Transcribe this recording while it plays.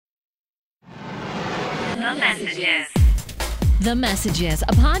The Messages. The Messages,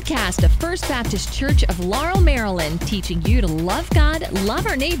 a podcast of First Baptist Church of Laurel, Maryland, teaching you to love God, love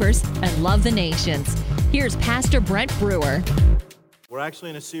our neighbors, and love the nations. Here's Pastor Brent Brewer. We're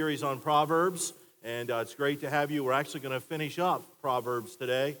actually in a series on Proverbs, and it's great to have you. We're actually going to finish up Proverbs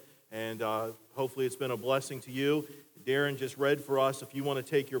today, and hopefully it's been a blessing to you. Darren just read for us, if you want to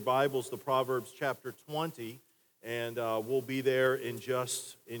take your Bibles to Proverbs chapter 20, and we'll be there in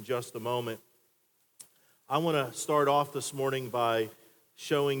just a moment. I want to start off this morning by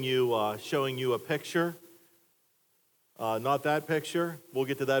showing you a picture. Not that picture. We'll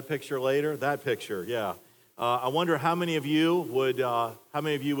get to that picture later. That picture, yeah. I wonder how many of you would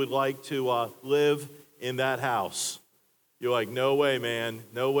like to live in that house. You're like, no way, man.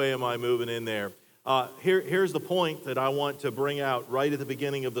 No way am I moving in there. Here's the point that I want to bring out right at the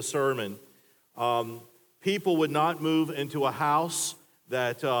beginning of the sermon. People would not move into a house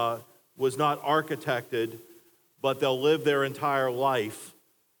that was not architected, but they'll live their entire life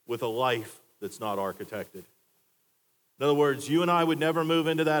with a life that's not architected. In other words, you and I would never move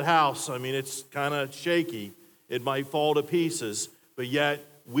into that house. I mean, it's kind of shaky. It might fall to pieces, but yet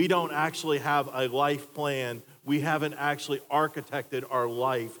we don't actually have a life plan. We haven't actually architected our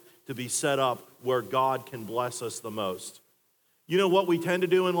life to be set up where God can bless us the most. You know what we tend to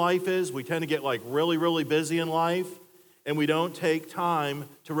do in life is we tend to get like really, really busy in life, and we don't take time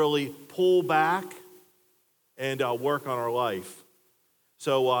to really pull back and work on our life.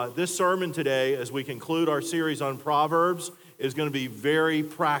 So this sermon today, as we conclude our series on Proverbs, is going to be very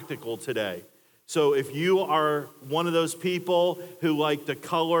practical today. So if you are one of those people who like to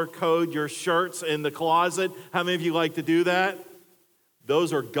color code your shirts in the closet, how many of you like to do that?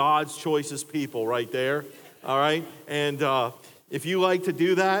 Those are God's choicest people right there, all right? And if you like to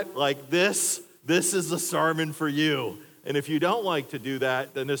do that, like this is the sermon for you. And if you don't like to do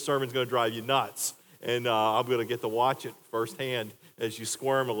that, then this sermon's going to drive you nuts. And I'm going to get to watch it firsthand as you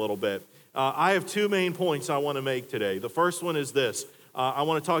squirm a little bit. I have two main points I want to make today. The first one is this. I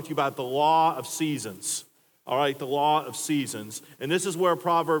want to talk to you about the law of seasons. All right, the law of seasons. And this is where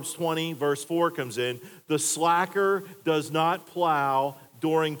Proverbs 20, verse 4 comes in. The slacker does not plow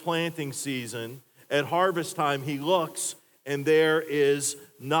during planting season. At harvest time, he looks, and there is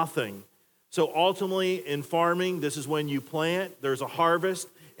nothing. So ultimately, in farming, this is when you plant, there's a harvest.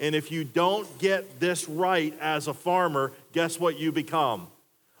 And if you don't get this right as a farmer, guess what you become?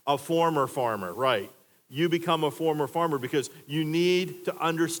 A former farmer, right? You become a former farmer because you need to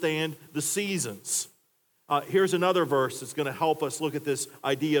understand the seasons. Here's another verse that's going to help us look at this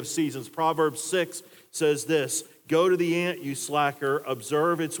idea of seasons. Proverbs 6 says this, "Go to the ant, you slacker,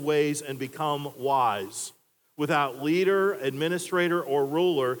 observe its ways and become wise. Without leader, administrator, or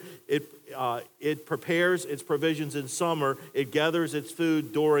ruler, it prepares its provisions in summer. It gathers its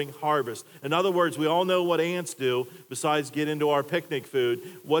food during harvest." In other words, we all know what ants do besides get into our picnic food.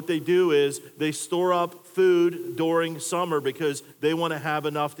 What they do is they store up food during summer because they want to have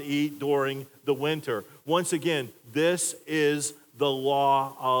enough to eat during the winter. Once again, this is the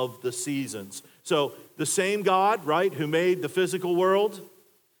law of the seasons. So the same God, right, who made the physical world,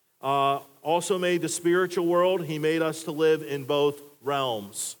 also made the spiritual world. He made us to live in both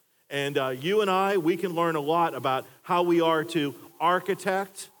realms. And you and I, we can learn a lot about how we are to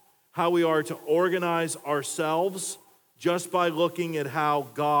architect, how we are to organize ourselves just by looking at how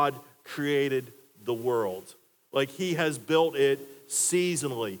God created the world. Like he has built it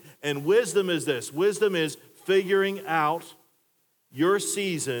seasonally. And wisdom is this. Wisdom is figuring out your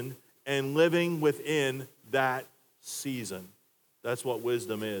season and living within that season. That's what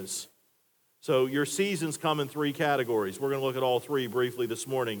wisdom is. So your seasons come in three categories. We're going to look at all three briefly this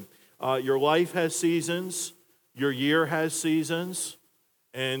morning. Your life has seasons, your year has seasons,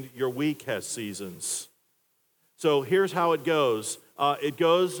 and your week has seasons. So here's how it goes. It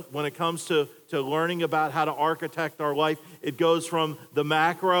goes, when it comes to learning about how to architect our life, it goes from the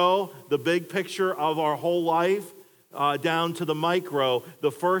macro, the big picture of our whole life, down to the micro,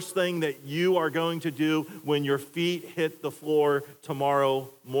 the first thing that you are going to do when your feet hit the floor tomorrow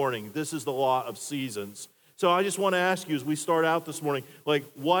morning. This is the law of seasons. So I just want to ask you as we start out this morning, like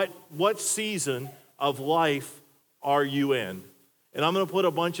what season of life are you in? And I'm going to put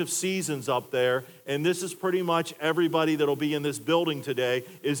a bunch of seasons up there, and this is pretty much everybody that'll be in this building today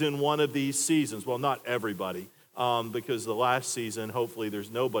is in one of these seasons. Well, not everybody, because the last season, hopefully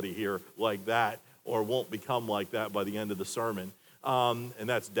there's nobody here like that or won't become like that by the end of the sermon. And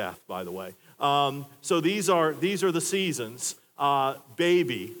that's death, by the way. So these are the seasons.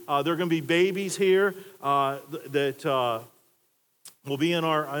 Baby. There are going to be babies here that will be in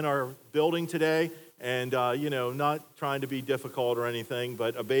our building today. And, not trying to be difficult or anything,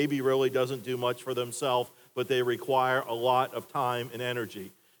 but a baby really doesn't do much for themselves but they require a lot of time and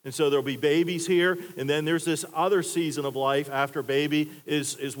energy. And so there'll be babies here, and then there's this other season of life after baby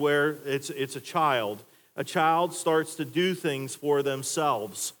is where it's a child. A child starts to do things for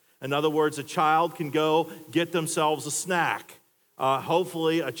themselves. In other words, a child can go get themselves a snack.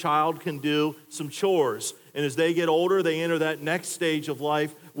 Hopefully, a child can do some chores. And as they get older, they enter that next stage of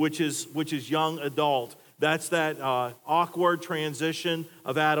life, which is young adult. That's that awkward transition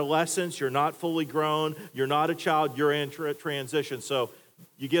of adolescence. You're not fully grown. You're not a child. You're in transition. So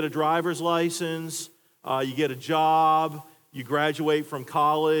you get a driver's license. You get a job. You graduate from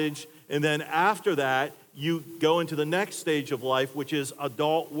college. And then after that, you go into the next stage of life, which is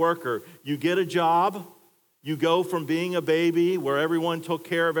adult worker. You get a job. You go from being a baby where everyone took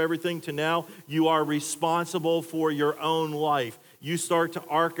care of everything to now you are responsible for your own life. You start to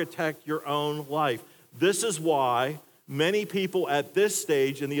architect your own life. This is why many people at this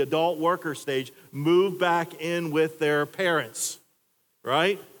stage, in the adult worker stage, move back in with their parents,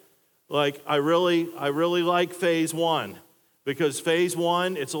 right? Like, I really like phase one, because phase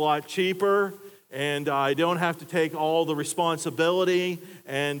one, it's a lot cheaper, and I don't have to take all the responsibility,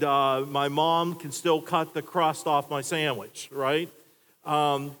 and my mom can still cut the crust off my sandwich, right?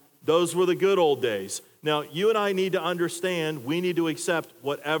 Those were the good old days. Now, you and I need to understand we need to accept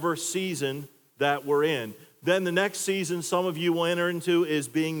whatever season that we're in. Then the next season some of you will enter into is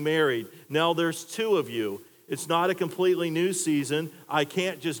being married. Now there's two of you. It's not a completely new season. I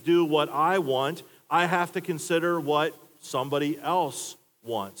can't just do what I want. I have to consider what somebody else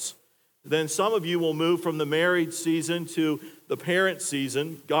wants. Then some of you will move from the married season to the parent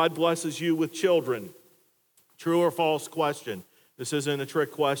season. God blesses you with children. True or false question? This isn't a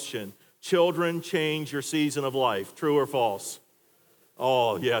trick question. Children change your season of life. True or false?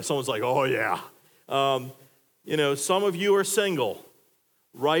 Oh, yeah. Someone's like, oh, yeah. Some of you are single.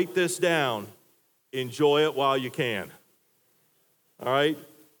 Write this down. Enjoy it while you can. All right?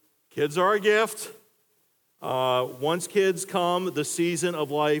 Kids are a gift. Once kids come, the season of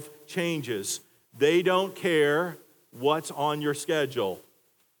life changes. They don't care what's on your schedule.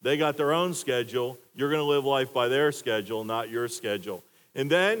 They got their own schedule. You're going to live life by their schedule, not your schedule. And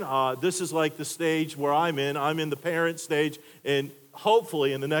then this is like the stage where I'm in. I'm in the parent stage, and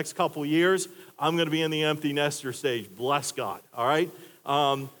hopefully in the next couple years, I'm going to be in the empty nester stage. Bless God, all right?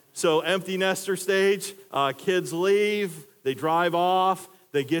 So empty nester stage, kids leave, they drive off,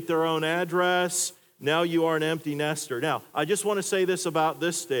 they get their own address. Now you are an empty nester. Now, I just want to say this about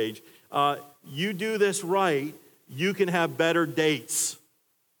this stage. You do this right, you can have better dates.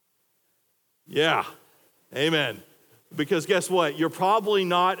 Yeah, amen. Because guess what? You're probably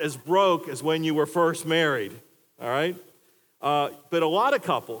not as broke as when you were first married, all right? But a lot of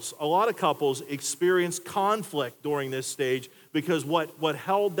couples experience conflict during this stage because what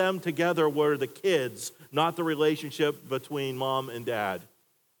held them together were the kids, not the relationship between mom and dad.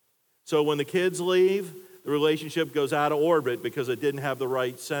 So when the kids leave, the relationship goes out of orbit because it didn't have the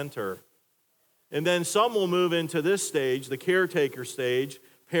right center. And then some will move into this stage, the caretaker stage.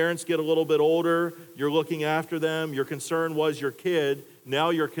 Parents get a little bit older, you're looking after them, your concern was your kid, now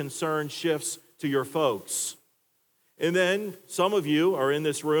your concern shifts to your folks. And then some of you are in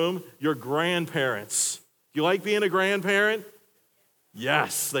this room, you're grandparents. Do you like being a grandparent?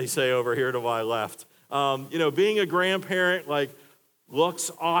 Yes, they say over here to my left. Being a grandparent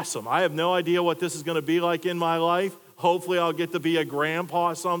looks awesome. I have no idea what this is going to be like in my life. Hopefully I'll get to be a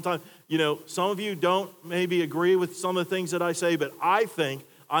grandpa sometime. Some of you don't maybe agree with some of the things that I say, but I think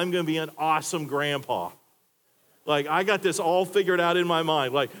I'm going to be an awesome grandpa. I got this all figured out in my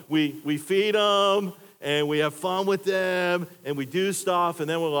mind. We feed them, and we have fun with them, and we do stuff, and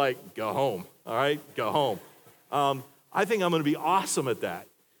then we're like, go home, all right? Go home. I think I'm going to be awesome at that,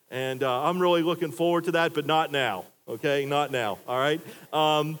 and I'm really looking forward to that, but not now, okay? Not now, all right?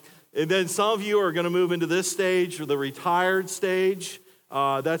 And then some of you are going to move into this stage, or the retired stage.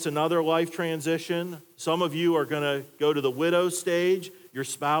 That's another life transition. Some of you are going to go to the widow stage. Your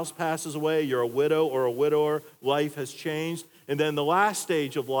spouse passes away, you're a widow or a widower, life has changed. And then the last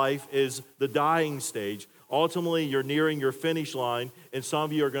stage of life is the dying stage. Ultimately, you're nearing your finish line, and some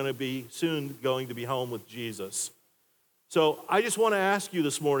of you are going to be soon going to be home with Jesus. So I just want to ask you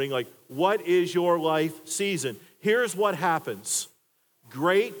this morning, what is your life season? Here's what happens.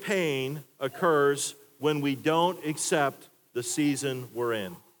 Great pain occurs when we don't accept the season we're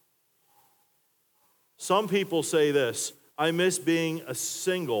in. Some people say this, I miss being a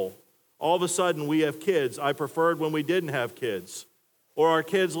single. All of a sudden, we have kids. I preferred when we didn't have kids. Or our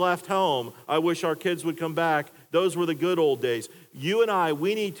kids left home. I wish our kids would come back. Those were the good old days. You and I,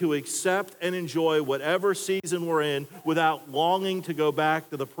 we need to accept and enjoy whatever season we're in without longing to go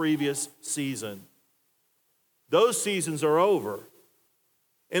back to the previous season. Those seasons are over.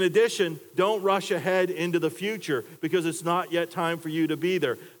 In addition, don't rush ahead into the future because it's not yet time for you to be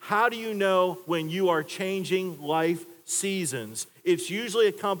there. How do you know when you are changing life seasons? It's usually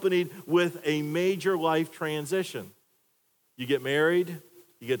accompanied with a major life transition. You get married,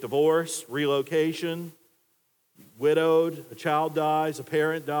 you get divorced, relocation, widowed, a child dies, a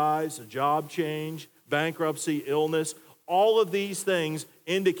parent dies, a job change, bankruptcy, illness. All of these things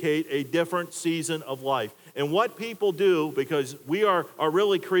indicate a different season of life. And what people do, because we are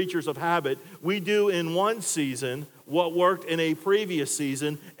really creatures of habit, we do in one season what worked in a previous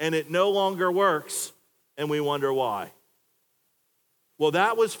season, and it no longer works, and we wonder why. Well,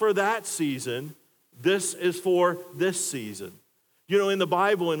 that was for that season. This is for this season. You know, in the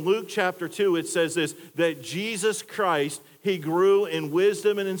Bible, in Luke chapter 2, it says this, that Jesus Christ, he grew in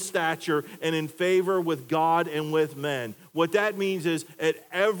wisdom and in stature and in favor with God and with men. What that means is at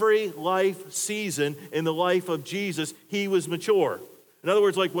every life season in the life of Jesus, he was mature. In other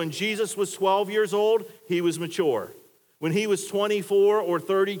words, like when Jesus was 12 years old, he was mature. When he was 24 or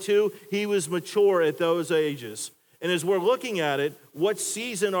 32, he was mature at those ages. And as we're looking at it, what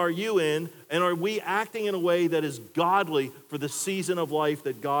season are you in? And are we acting in a way that is godly for the season of life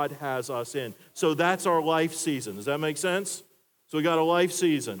that God has us in? So that's our life season. Does that make sense? So we got a life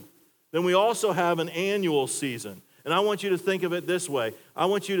season. Then we also have an annual season. And I want you to think of it this way. I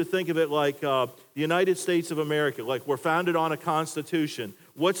want you to think of it like the United States of America, like we're founded on a constitution.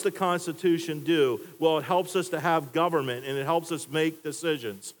 What's the Constitution do? Well, it helps us to have government and it helps us make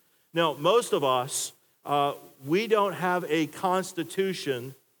decisions. Now, most of us, we don't have a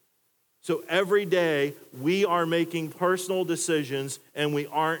constitution, so every day we are making personal decisions and we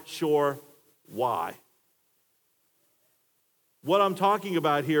aren't sure why. What I'm talking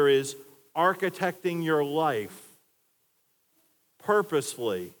about here is architecting your life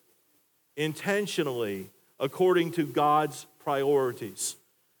purposefully, intentionally, according to God's priorities.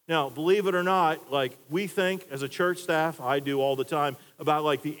 Now, believe it or not, like we think as a church staff, I do all the time, about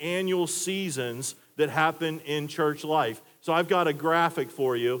like the annual seasons that happen in church life. So I've got a graphic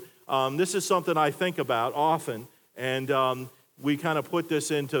for you. This is something I think about often, and we kind of put this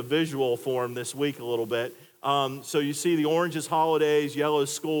into visual form this week a little bit. So you see the orange is holidays, yellow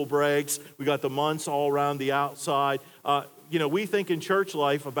is school breaks. We got the months all around the outside. We think in church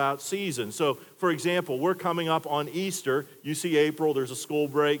life about seasons. So, for example, we're coming up on Easter. You see April, there's a school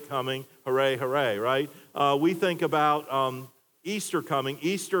break coming. Hooray, hooray, right? We think about Easter coming.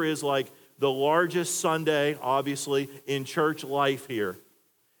 Easter is like the largest Sunday, obviously, in church life here.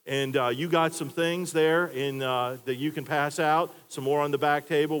 And you got some things there that you can pass out, some more on the back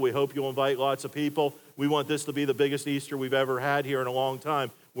table. We hope you'll invite lots of people. We want this to be the biggest Easter we've ever had here in a long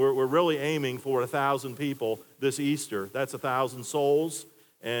time. We're really aiming for 1,000 people this Easter. That's 1,000 souls,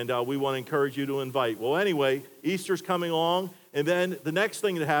 and we want to encourage you to invite. Well, anyway, Easter's coming along, and then the next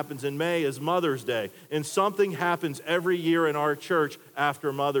thing that happens in May is Mother's Day, and something happens every year in our church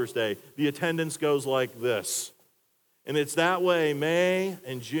after Mother's Day. The attendance goes like this, and it's that way May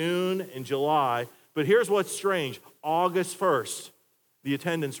and June and July, but here's what's strange. August 1st, the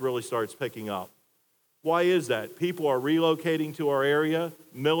attendance really starts picking up. Why is that? People are relocating to our area.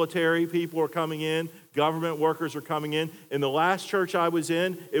 Military people are coming in. Government workers are coming in. In the last church I was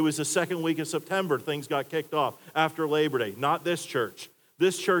in, it was the second week of September. Things got kicked off after Labor Day. Not this church.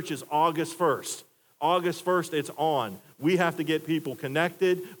 This church is August 1st. August 1st, it's on. We have to get people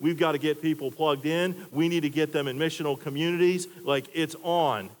connected. We've got to get people plugged in. We need to get them in missional communities. Like, it's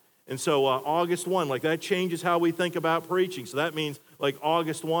on. And so August 1, like that changes how we think about preaching. So that means like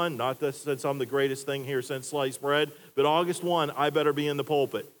August 1, not that since I'm the greatest thing here since sliced bread, but August 1, I better be in the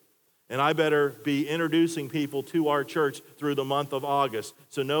pulpit. And I better be introducing people to our church through the month of August.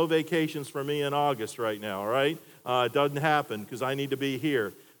 So no vacations for me in August right now, all right? It doesn't happen because I need to be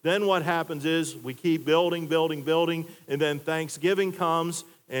here. Then what happens is we keep building, and then Thanksgiving comes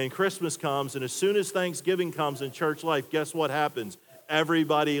and Christmas comes. And as soon as Thanksgiving comes in church life, guess what happens?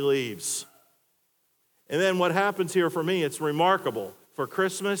 Everybody leaves. And then what happens here for me, it's remarkable. For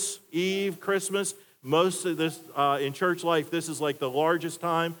Christmas Eve, Christmas, most of this in church life, this is like the largest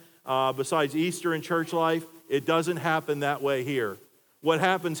time besides Easter in church life. It doesn't happen that way here. What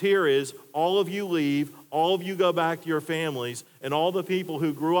happens here is all of you leave, all of you go back to your families, and all the people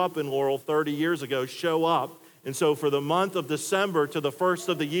who grew up in Laurel 30 years ago show up. And so for the month of December to the first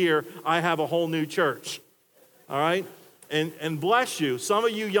of the year, I have a whole new church. All right? And bless you. Some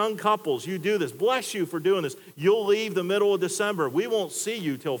of you young couples, you do this. Bless you for doing this. You'll leave the middle of December. We won't see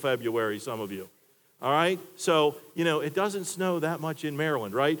you till February, some of you. All right? So, it doesn't snow that much in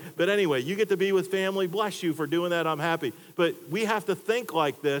Maryland, right? But anyway, you get to be with family. Bless you for doing that. I'm happy. But we have to think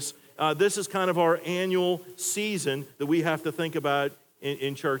like this This is kind of our annual season that we have to think about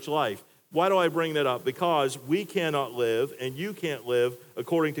in church life. Why do I bring that up? Because we cannot live, and you can't live,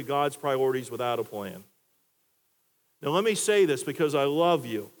 according to God's priorities without a plan. Now, let me say this because I love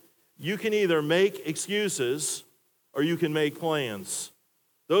you. You can either make excuses or you can make plans.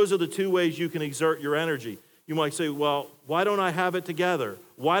 Those are the two ways you can exert your energy. You might say, well, why don't I have it together?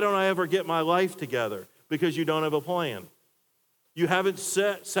 Why don't I ever get my life together? Because you don't have a plan. You haven't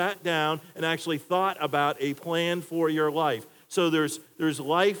sat down and actually thought about a plan for your life. So there's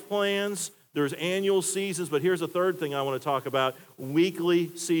life plans, there's annual seasons, but here's a third thing I want to talk about,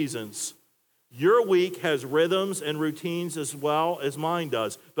 weekly seasons. Your week has rhythms and routines as well as mine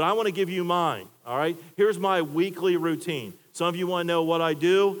does, but I want to give you mine, all right? Here's my weekly routine. Some of you want to know what I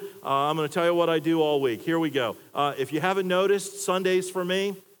do. I'm going to tell you what I do all week. Here we go. If you haven't noticed, Sundays for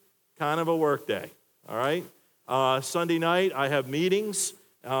me, kind of a work day, all right? Sunday night, I have meetings,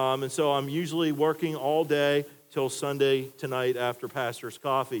 and so I'm usually working all day till Sunday tonight after Pastor's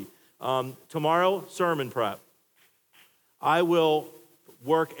Coffee. Tomorrow, sermon prep. I will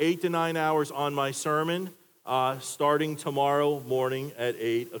work 8 to 9 hours on my sermon starting tomorrow morning at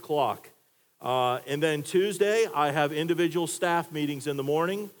 8 o'clock. And then Tuesday, I have individual staff meetings in the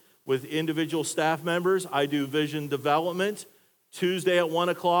morning with individual staff members. I do vision development. Tuesday at 1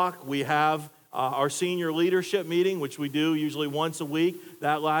 o'clock, we have our senior leadership meeting, which we do usually once a week.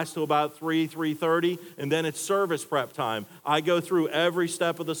 That lasts to about 3:30, and then it's service prep time. I go through every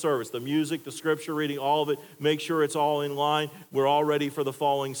step of the service, the music, the scripture reading, all of it, make sure it's all in line. We're all ready for the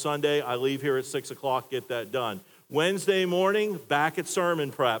following Sunday. I leave here at 6 o'clock, get that done. Wednesday morning, back at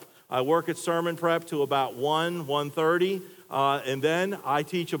sermon prep. I work at sermon prep to about 1:30, and then I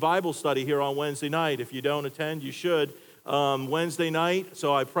teach a Bible study here on Wednesday night. If you don't attend, you should. Wednesday night,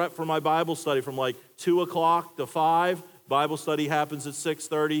 so I prep for my Bible study from like 2 o'clock to 5. Bible study happens at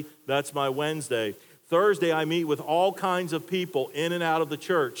 6:30. That's my Wednesday. Thursday, I meet with all kinds of people in and out of the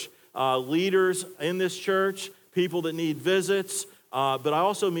church, leaders in this church, people that need visits, but I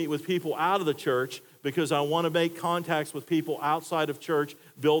also meet with people out of the church because I want to make contacts with people outside of church,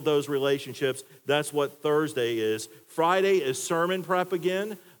 build those relationships. That's what Thursday is. Friday is sermon prep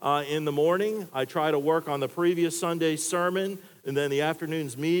again. In the morning, I try to work on the previous Sunday's sermon, and then the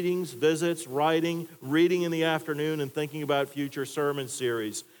afternoon's meetings, visits, writing, reading in the afternoon, and thinking about future sermon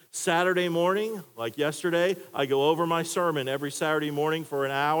series. Saturday morning, like yesterday, I go over my sermon every Saturday morning for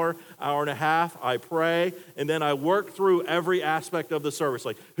an hour and a half. I pray, and then I work through every aspect of the service,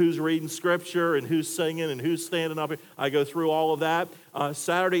 like who's reading scripture and who's singing and who's standing up. I go through all of that.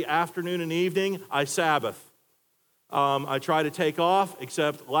 Saturday afternoon and evening, I Sabbath. I try to take off,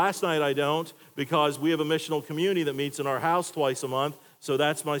 except last night I don't, because we have a missional community that meets in our house twice a month, so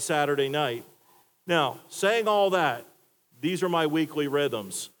that's my Saturday night. Now, saying all that, these are my weekly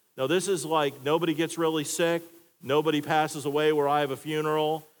rhythms. Now, this is like nobody gets really sick, nobody passes away where I have a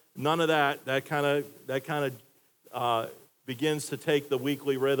funeral, none of that. That kind of begins to take the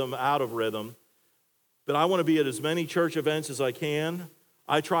weekly rhythm out of rhythm. But I want to be at as many church events as I can.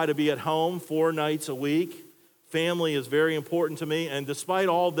 I try to be at home 4 nights a week. Family is very important to me, and despite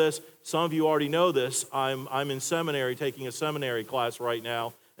all this, some of you already know this, I'm in seminary, taking a seminary class right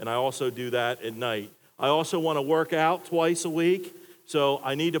now, and I also do that at night. I also want to work out twice a week, so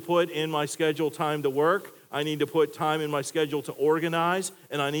I need to put in my schedule time to work, I need to put time in my schedule to organize,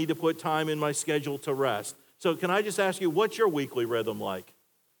 and I need to put time in my schedule to rest. So can I just ask you, what's your weekly rhythm like?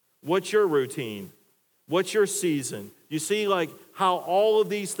 What's your routine? What's your season? You see, like, how all of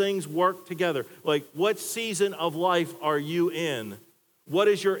these things work together. Like, what season of life are you in? What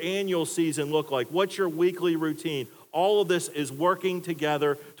does your annual season look like? What's your weekly routine? All of this is working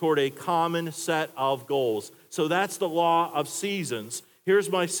together toward a common set of goals. So that's the law of seasons. Here's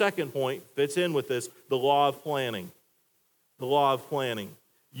my second point, fits in with this, the law of planning. The law of planning.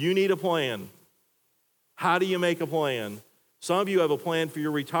 You need a plan. How do you make a plan? Some of you have a plan for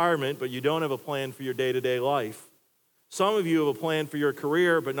your retirement, but you don't have a plan for your day-to-day life. Some of you have a plan for your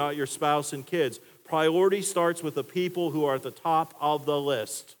career, but not your spouse and kids. Priority starts with the people who are at the top of the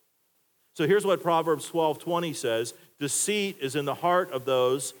list. So here's what Proverbs 12:20 says. Deceit is in the heart of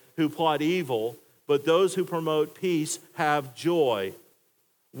those who plot evil, but those who promote peace have joy.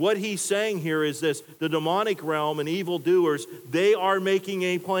 What he's saying here is this. The demonic realm and evildoers, they are making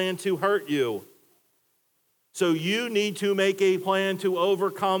a plan to hurt you. So you need to make a plan to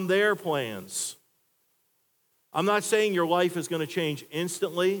overcome their plans. I'm not saying your life is going to change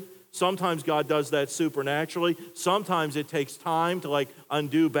instantly. Sometimes God does that supernaturally. Sometimes it takes time to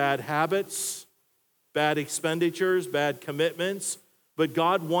undo bad habits, bad expenditures, bad commitments. But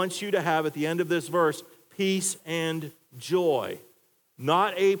God wants you to have, at the end of this verse, peace and joy.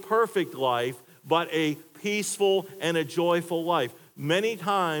 Not a perfect life, but a peaceful and a joyful life. Many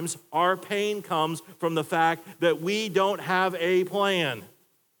times our pain comes from the fact that we don't have a plan.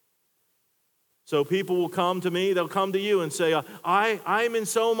 So people will come to me, they'll come to you and say, I'm in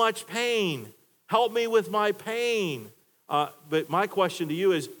so much pain. Help me with my pain. But my question to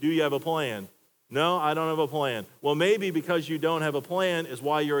you is, do you have a plan? No, I don't have a plan. Well, maybe because you don't have a plan is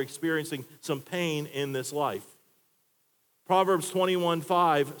why you're experiencing some pain in this life. Proverbs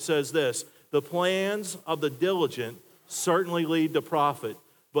 21:5 says this, the plans of the diligent certainly lead to profit,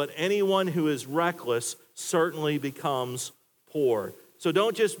 but anyone who is reckless certainly becomes poor. So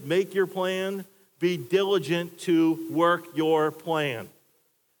don't just make your plan, be diligent to work your plan.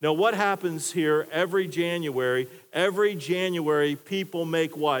 Now, what happens here every January? Every January, people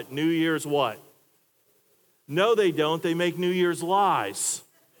make what? New Year's what? No, they don't. They make New Year's lies.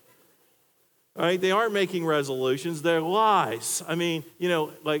 All right? They aren't making resolutions. They're lies. I mean,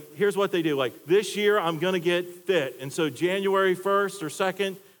 here's what they do. Like, this year, I'm going to get fit. And so January 1st or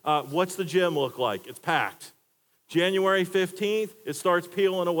 2nd, what's the gym look like? It's packed. January 15th, it starts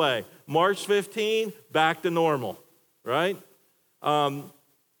peeling away. March 15th, back to normal, right?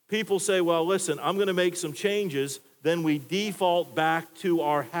 People say, well, listen, I'm going to make some changes. Then we default back to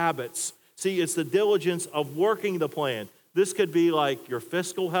our habits. See, it's the diligence of working the plan. This could be like your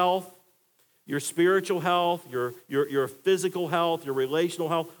fiscal health, your spiritual health, your physical health, your relational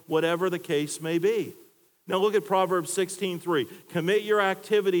health, whatever the case may be. Now look at Proverbs 16:3. Commit your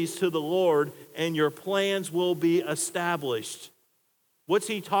activities to the Lord, and your plans will be established. What's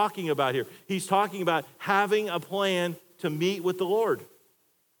he talking about here? He's talking about having a plan to meet with the Lord.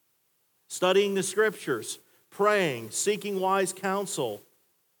 Studying the scriptures, praying, seeking wise counsel.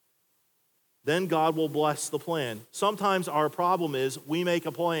 Then God will bless the plan. Sometimes our problem is we make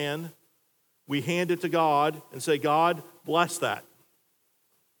a plan, we hand it to God and say, God, bless that.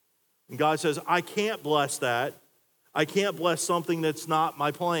 And God says, I can't bless that. I can't bless something that's not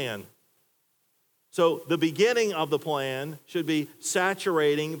my plan. So the beginning of the plan should be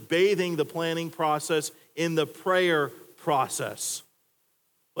saturating, bathing the planning process in the prayer process.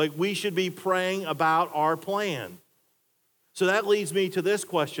 Like we should be praying about our plan. So that leads me to this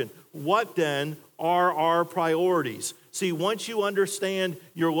question. What then are our priorities? See, once you understand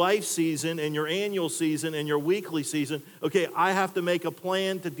your life season and your annual season and your weekly season, okay, I have to make a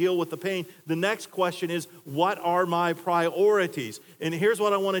plan to deal with the pain. The next question is, what are my priorities? And here's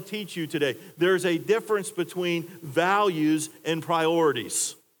what I want to teach you today. There's a difference between values and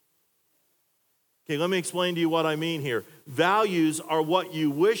priorities. Okay, let me explain to you what I mean here. Values are what you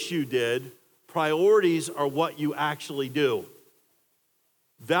wish you did. Priorities are what you actually do.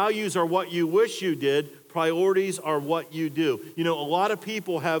 Values are what you wish you did. Priorities are what you do. You know, a lot of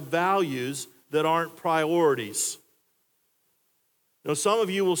people have values that aren't priorities. Now, some of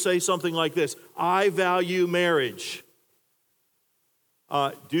you will say something like this: I value marriage.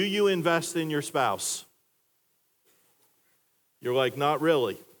 Do you invest in your spouse? You're like, not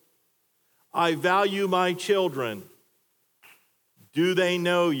really. I value my children. Do they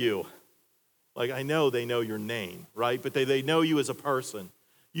know you? Like, I know they know your name, right? But they know you as a person.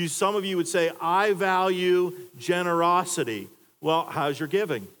 Some of you would say, I value generosity. Well, how's your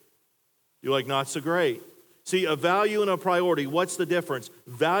giving? You're like, not so great. See, a value and a priority, what's the difference?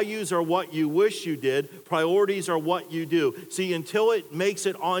 Values are what you wish you did. Priorities are what you do. See, until it makes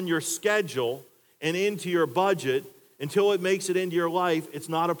it on your schedule and into your budget, until it makes it into your life, it's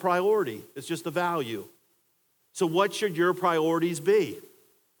not a priority. It's just a value. So what should your priorities be?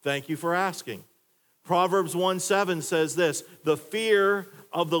 Thank you for asking. Proverbs 1:7 says this, the fear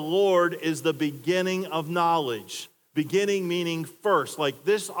of the Lord is the beginning of knowledge. Beginning meaning first. Like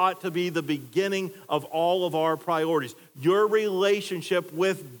this ought to be the beginning of all of our priorities. Your relationship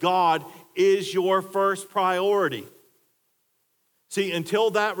with God is your first priority. See,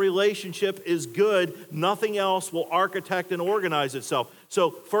 until that relationship is good, nothing else will architect and organize itself.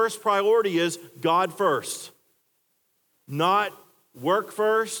 So first priority is God first. Not work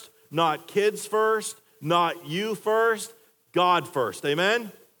first, not kids first, not you first, God first.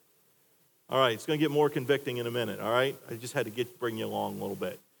 Amen? All right, it's going to get more convicting in a minute, all right? I just had to bring you along a little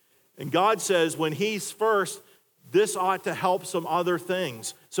bit. And God says when he's first, this ought to help some other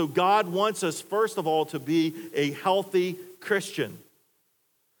things. So God wants us, first of all, to be a healthy Christian.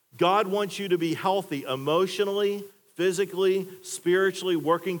 God wants you to be healthy emotionally, physically, spiritually,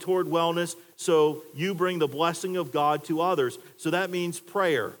 working toward wellness, so you bring the blessing of God to others. So that means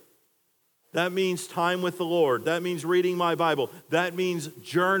prayer. That means time with the Lord. That means reading my Bible. That means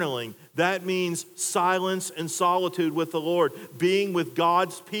journaling. That means silence and solitude with the Lord, being with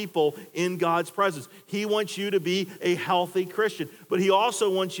God's people in God's presence. He wants you to be a healthy Christian, but he also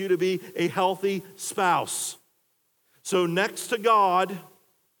wants you to be a healthy spouse. So next to God,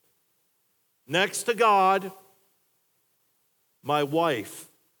 my wife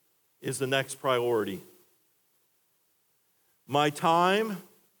is the next priority. My time,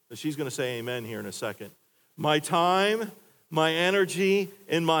 she's going to say amen here in a second. My time, my energy,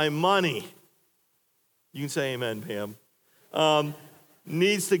 and my money, you can say amen, Pam,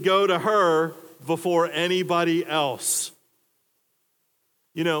 needs to go to her before anybody else.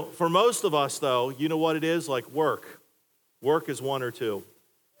 You know, for most of us, though, you know what it is? Like work. Work is one or two.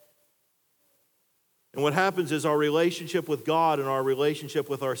 And what happens is our relationship with God and our relationship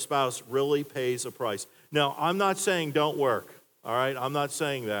with our spouse really pays a price. Now, I'm not saying don't work, all right? I'm not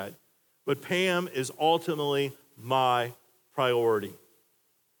saying that. But Pam is ultimately my priority.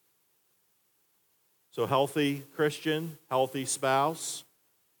 So healthy Christian, healthy spouse.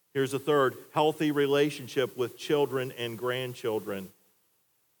 Here's a third, healthy relationship with children and grandchildren.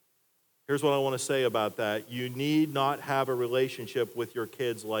 Here's what I want to say about that. You need not have a relationship with your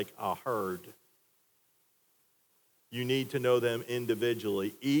kids like a herd. You need to know them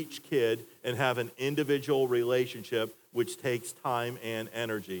individually, each kid, and have an individual relationship which takes time and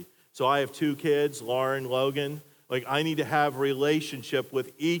energy. So I have two kids, Lauren, Logan. Like, I need to have relationship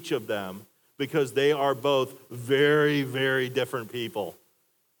with each of them because they are both very, very different people.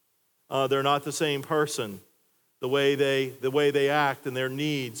 They're not the same person. The way they act and their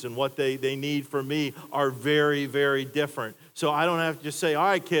needs and what they need from me are very, very different. So I don't have to just say, all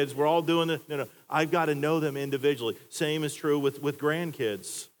right, kids, we're all doing this. No. I've got to know them individually. Same is true with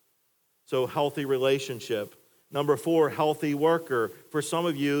grandkids. So healthy relationship. Number 4, healthy worker. For some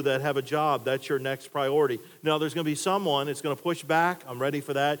of you that have a job, that's your next priority. Now, there's going to be someone that's going to push back. I'm ready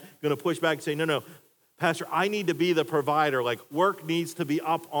for that. Going to push back and say, no, Pastor, I need to be the provider. Like, work needs to be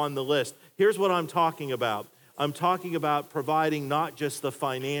up on the list. Here's what I'm talking about. I'm talking about providing not just the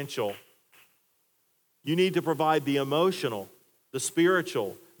financial. You need to provide the emotional, the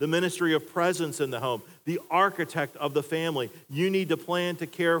spiritual, the ministry of presence in the home, the architect of the family. You need to plan to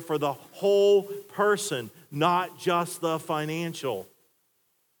care for the whole person, not just the financial.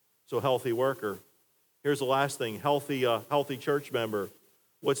 So healthy worker. Here's the last thing, healthy church member.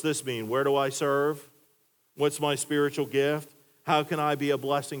 What's this mean? Where do I serve? What's my spiritual gift? How can I be a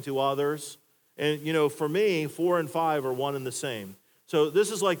blessing to others? And, you know, for me, 4 and 5 are one and the same. So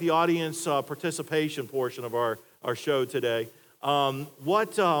this is like the audience participation portion of our show today.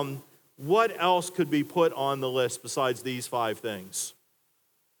 What else could be put on the list besides these 5 things?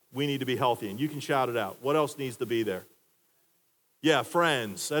 We need to be healthy, and you can shout it out. What else needs to be there? Yeah,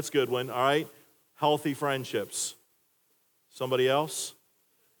 friends. That's a good one, all right? Healthy friendships. Somebody else?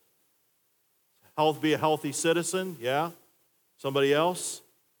 Be a healthy citizen, yeah? Somebody else?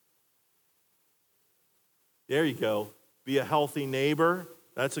 There you go. Be a healthy neighbor.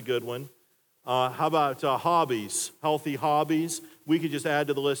 That's a good one. How about hobbies? Healthy hobbies. We could just add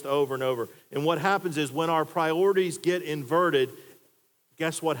to the list over and over. And what happens is when our priorities get inverted,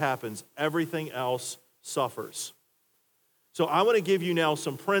 guess what happens? Everything else suffers. So I want to give you now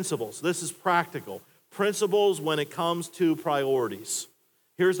some principles. This is practical. Principles when it comes to priorities.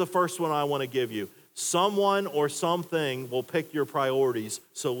 Here's the first one I want to give you. Someone or something will pick your priorities,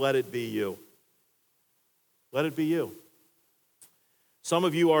 so let it be you. Let it be you. Some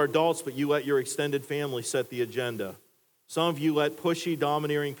of you are adults, but you let your extended family set the agenda. Some of you let pushy,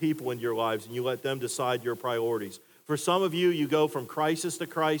 domineering people into your lives, and you let them decide your priorities. For some of you, you go from crisis to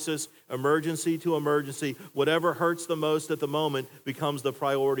crisis, emergency to emergency. Whatever hurts the most at the moment becomes the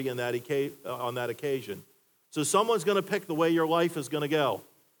priority on that occasion. So someone's going to pick the way your life is going to go.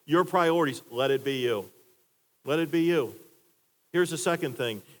 Your priorities, let it be you. Let it be you. Here's the second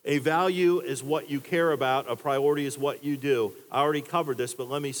thing. A value is what you care about. A priority is what you do. I already covered this, but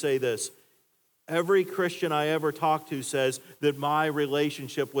let me say this. Every Christian I ever talk to says that my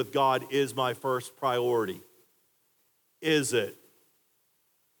relationship with God is my first priority. Is it?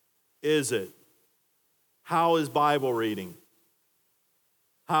 Is it? How is Bible reading?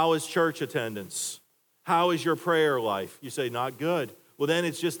 How is church attendance? How is your prayer life? You say, not good. Well, then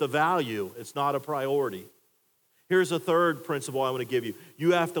it's just a value. It's not a priority. Here's a third principle I want to give you.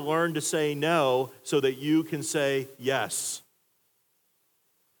 You have to learn to say no so that you can say yes.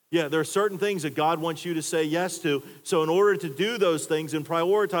 Yeah, there are certain things that God wants you to say yes to. So in order to do those things and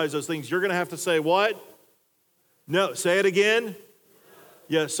prioritize those things, you're going to have to say what? No. Say it again.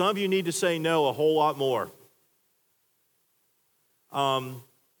 Yeah, some of you need to say no a whole lot more.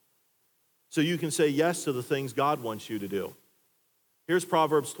 so you can say yes to the things God wants you to do. Here's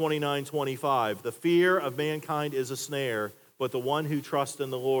Proverbs 29:25. The fear of mankind is a snare, but the one who trusts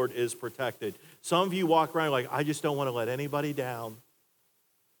in the Lord is protected. Some of you walk around like, I just don't want to let anybody down.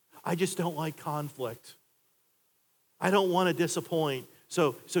 I just don't like conflict. I don't want to disappoint.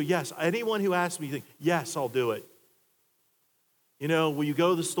 So yes, anyone who asks me, yes, I'll do it. You know, will you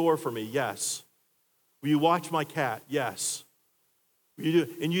go to the store for me? Yes. Will you watch my cat? Yes. Will you do it?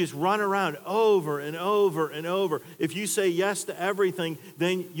 And you just run around over and over and over. If you say yes to everything,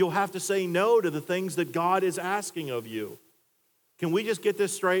 then you'll have to say no to the things that God is asking of you. Can we just get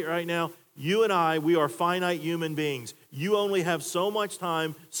this straight right now? You and I, we are finite human beings. You only have so much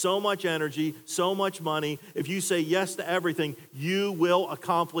time, so much energy, so much money. If you say yes to everything, you will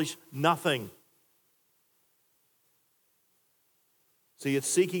accomplish nothing. See, it's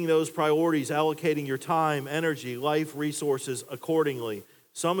seeking those priorities, allocating your time, energy, life, resources accordingly.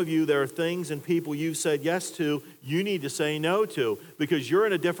 Some of you, there are things and people you've said yes to, you need to say no to because you're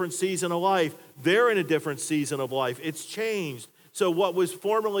in a different season of life. They're in a different season of life. It's changed. So what was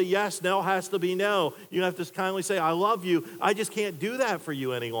formerly yes now has to be no. You have to kindly say, I love you. I just can't do that for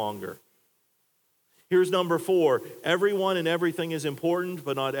you any longer. Here's number 4. Everyone and everything is important,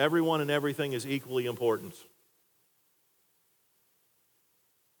 but not everyone and everything is equally important.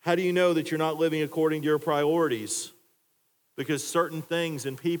 How do you know that you're not living according to your priorities? Because certain things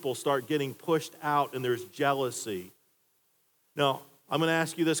and people start getting pushed out and there's jealousy. Now, I'm going to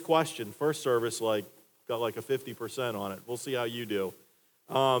ask you this question. First service, got like a 50% on it. We'll see how you do.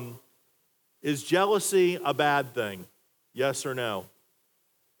 Is jealousy a bad thing? Yes or no?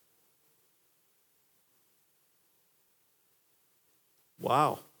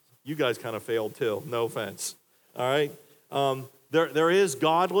 Wow. You guys kind of failed too. No offense. All right. There is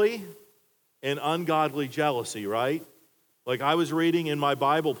godly and ungodly jealousy, right? Like I was reading in my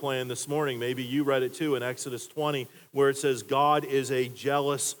Bible plan this morning, maybe you read it too, in Exodus 20, where it says God is a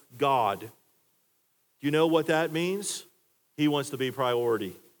jealous God. Do you know what that means? He wants to be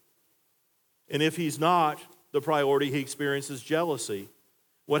priority. And if he's not the priority, he experiences jealousy.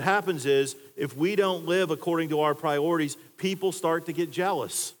 What happens is, if we don't live according to our priorities, people start to get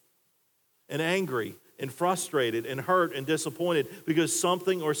jealous and angry and frustrated and hurt and disappointed because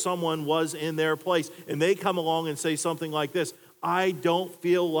something or someone was in their place. And they come along and say something like this, I don't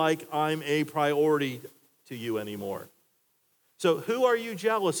feel like I'm a priority to you anymore. So who are you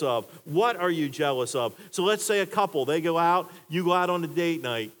jealous of? What are you jealous of? So let's say a couple, they go out, you go out on a date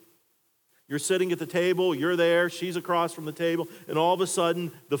night. You're sitting at the table, you're there, she's across from the table, and all of a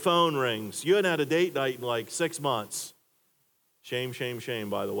sudden the phone rings. You hadn't had a date night in like 6 months. Shame, shame,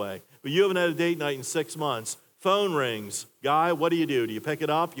 shame, by the way. But you haven't had a date night in 6 months. Phone rings. Guy, what do? Do you pick it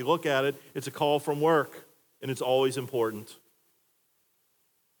up? You look at it. It's a call from work, and it's always important.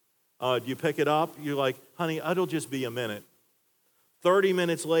 Do you pick it up? You're like, honey, it'll just be a minute. 30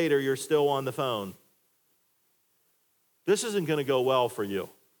 minutes later, you're still on the phone. This isn't going to go well for you.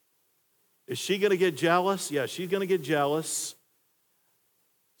 Is she going to get jealous? Yeah, she's going to get jealous.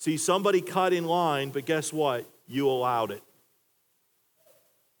 See, somebody cut in line, but guess what? You allowed it.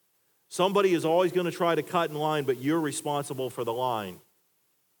 Somebody is always going to try to cut in line, but you're responsible for the line.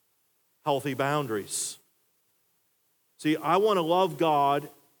 Healthy boundaries. See, I want to love God,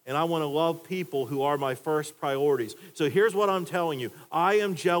 and I want to love people who are my first priorities. So here's what I'm telling you. I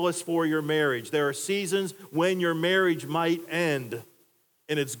am jealous for your marriage. There are seasons when your marriage might end,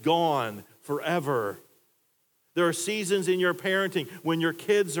 and it's gone forever. There are seasons in your parenting when your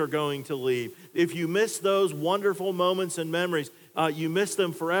kids are going to leave. If you miss those wonderful moments and memories, you miss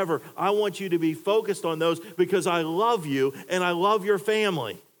them forever. I want you to be focused on those because I love you and I love your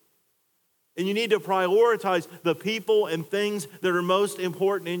family. And you need to prioritize the people and things that are most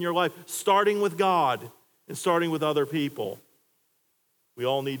important in your life, starting with God and starting with other people. We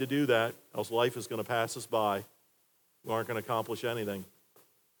all need to do that, else life is going to pass us by. We aren't going to accomplish anything.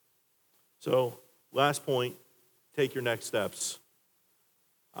 So, last point, take your next steps.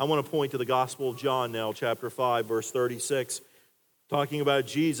 I want to point to the Gospel of John now, chapter 5, verse 36. Talking about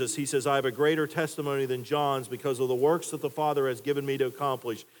Jesus, he says, I have a greater testimony than John's because of the works that the Father has given me to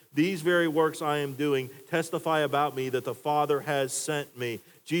accomplish. These very works I am doing testify about me that the Father has sent me.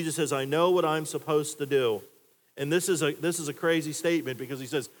 Jesus says, I know what I'm supposed to do. And this is a crazy statement because he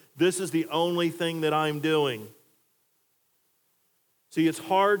says, this is the only thing that I'm doing. See, it's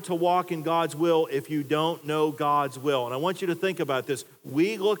hard to walk in God's will if you don't know God's will. And I want you to think about this.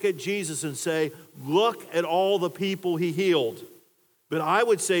 We look at Jesus and say, look at all the people he healed. But I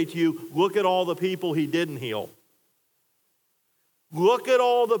would say to you, look at all the people he didn't heal. Look at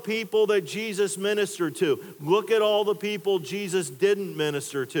all the people that Jesus ministered to. Look at all the people Jesus didn't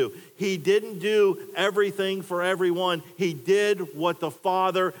minister to. He didn't do everything for everyone. He did what the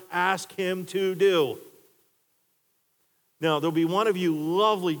Father asked him to do. Now, there'll be one of you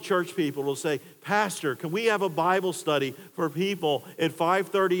lovely church people who will say, Pastor, can we have a Bible study for people at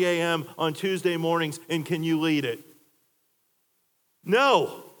 5:30 a.m. on Tuesday mornings, and can you lead it?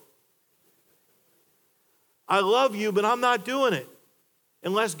 No. I love you, but I'm not doing it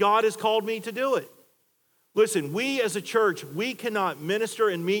unless God has called me to do it. Listen, we as a church, we cannot minister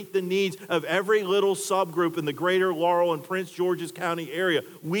and meet the needs of every little subgroup in the greater Laurel and Prince George's County area.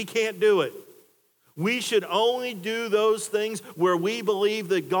 We can't do it. We should only do those things where we believe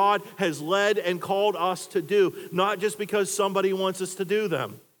that God has led and called us to do, not just because somebody wants us to do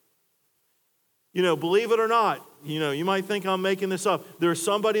them. You know, believe it or not, you might think I'm making this up. There's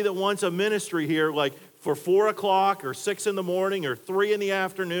somebody that wants a ministry here like for 4 o'clock or 6 in the morning or 3 in the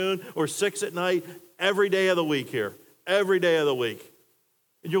afternoon or 6 at night every day of the week here. Every day of the week.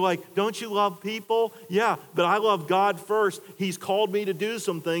 And you're like, don't you love people? Yeah, but I love God first. He's called me to do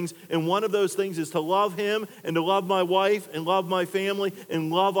some things, and one of those things is to love him and to love my wife and love my family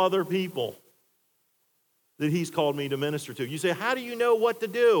and love other people that he's called me to minister to. You say, how do you know what to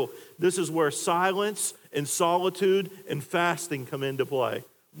do? This is where silence and solitude and fasting come into play.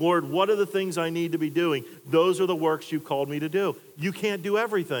 Lord, what are the things I need to be doing? Those are the works you've called me to do. You can't do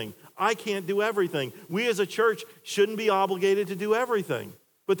everything. I can't do everything. We as a church shouldn't be obligated to do everything.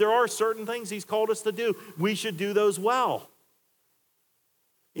 But there are certain things he's called us to do. We should do those well.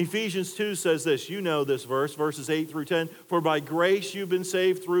 Ephesians 2 says this. You know this verse, verses 8 through 10. For by grace you've been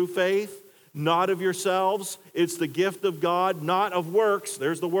saved through faith, not of yourselves. It's the gift of God, not of works.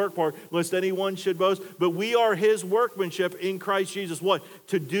 There's the work part, lest anyone should boast. But we are his workmanship in Christ Jesus. What?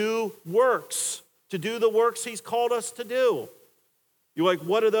 To do works. To do the works he's called us to do. You're like,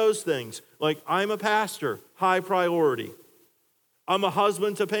 what are those things? Like, I'm a pastor, high priority. I'm a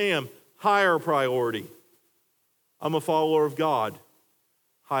husband to Pam, higher priority. I'm a follower of God,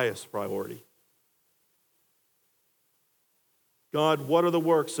 highest priority. God, what are the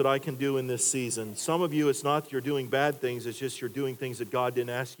works that I can do in this season? Some of you, it's not that you're doing bad things, it's just you're doing things that God didn't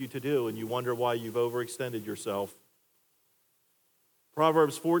ask you to do, and you wonder why you've overextended yourself.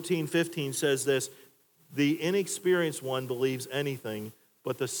 Proverbs 14:15 says this, the inexperienced one believes anything,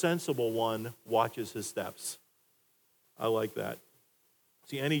 but the sensible one watches his steps. I like that.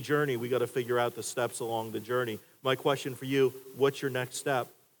 See, any journey, we got to figure out the steps along the journey. My question for you, what's your next step?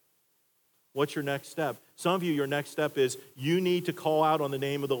 What's your next step? Some of you, your next step is you need to call out on the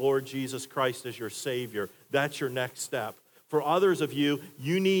name of the Lord Jesus Christ as your Savior. That's your next step. For others of you,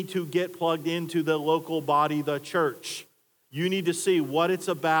 you need to get plugged into the local body, the church. You need to see what it's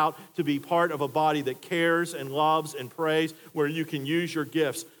about to be part of a body that cares and loves and prays, where you can use your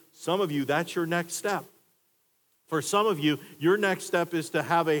gifts. Some of you, that's your next step. For some of you, your next step is to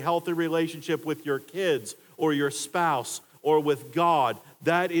have a healthy relationship with your kids or your spouse or with God.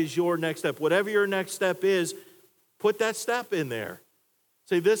 That is your next step. Whatever your next step is, put that step in there.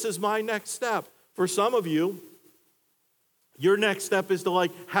 Say, this is my next step. For some of you, your next step is to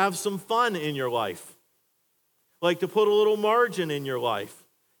have some fun in your life. Like to put a little margin in your life.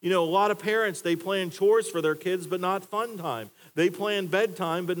 You know, a lot of parents, they plan chores for their kids, but not fun time. They plan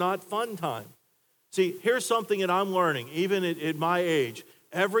bedtime, but not fun time. See, here's something that I'm learning, even at my age.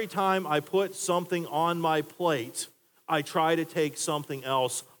 Every time I put something on my plate, I try to take something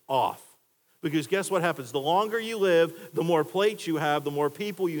else off. Because guess what happens? The longer you live, the more plates you have, the more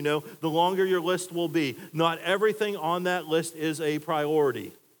people you know, the longer your list will be. Not everything on that list is a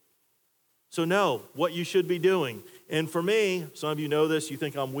priority. So know what you should be doing. And for me, some of you know this, you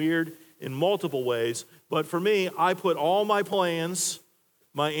think I'm weird in multiple ways, but for me, I put all my plans,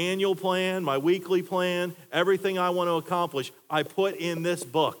 my annual plan, my weekly plan, everything I want to accomplish, I put in this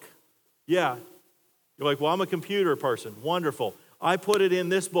book. Yeah. You're like, well, I'm a computer person. Wonderful. I put it in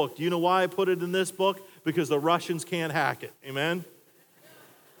this book. Do you know why I put it in this book? Because the Russians can't hack it. Amen?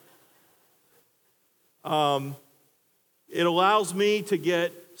 It allows me to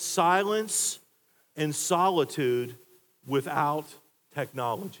get silence and solitude without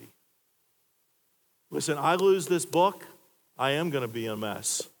technology. Listen, I lose this book, I am going to be a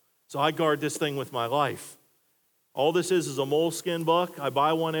mess. So I guard this thing with my life. All this is a moleskin book. I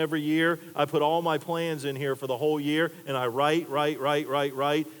buy one every year. I put all my plans in here for the whole year, and I write,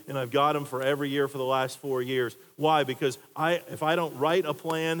 and I've got them for every year for the last 4 years. Why? Because if I don't write a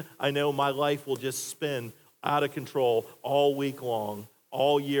plan, I know my life will just spin out of control all week long,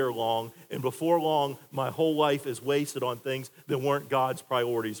 all year long, and before long, my whole life is wasted on things that weren't God's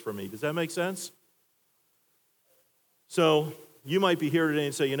priorities for me. Does that make sense? So You might be here today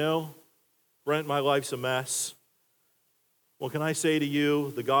and say, Brent, my life's a mess. Well, can I say to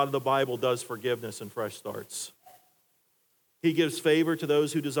you, the God of the Bible does forgiveness and fresh starts. He gives favor to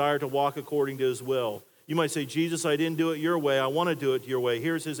those who desire to walk according to his will. You might say, Jesus, I didn't do it your way. I want to do it your way.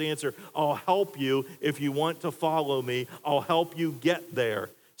 Here's his answer. I'll help you if you want to follow me. I'll help you get there.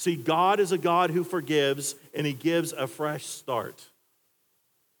 See, God is a God who forgives, and he gives a fresh start.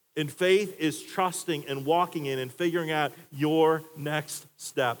 And faith is trusting and walking in and figuring out your next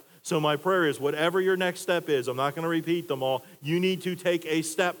step. So my prayer is, whatever your next step is, I'm not going to repeat them all, you need to take a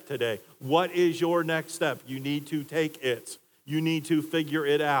step today. What is your next step? You need to take it. You need to figure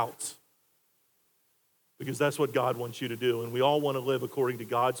it out. Because that's what God wants you to do. And we all want to live according to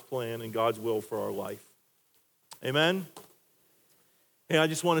God's plan and God's will for our life. Amen? Hey, I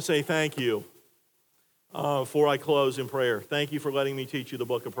just want to say thank you before I close in prayer. Thank you for letting me teach you the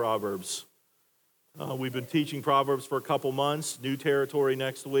book of Proverbs. We've been teaching Proverbs for a couple months, new territory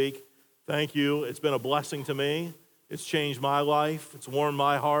next week. Thank you. It's been a blessing to me. It's changed my life. It's warmed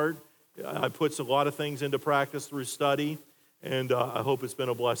my heart. I put a lot of things into practice through study, and I hope it's been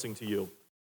a blessing to you.